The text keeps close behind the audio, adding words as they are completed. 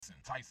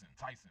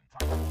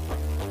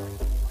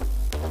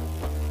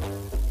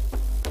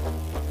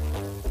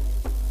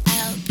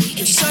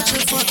You're such a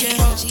fucking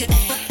hoe.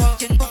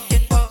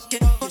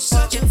 You're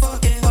such a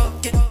fucking hoe.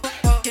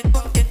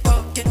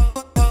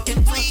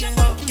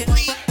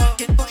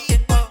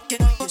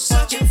 You're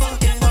such a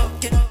fucking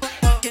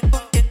hoe.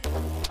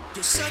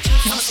 You're such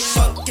a fucking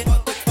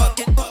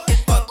hoe.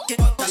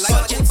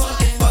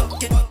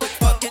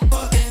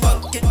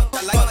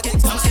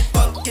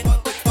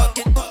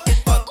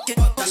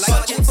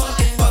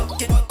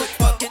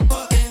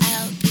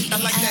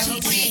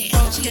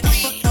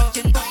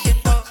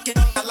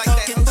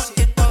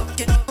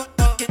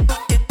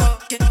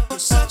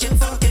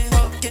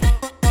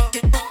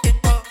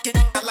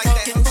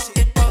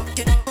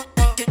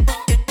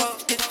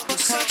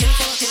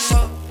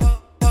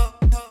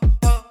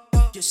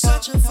 You're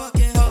such a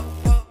fucking hoe.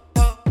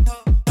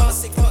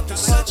 You're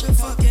such a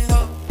fucking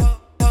hoe.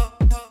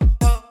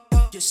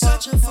 You're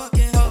such a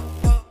fucking hoe.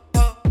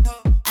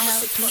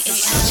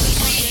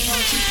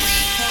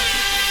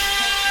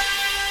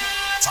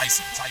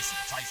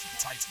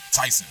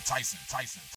 Tyson.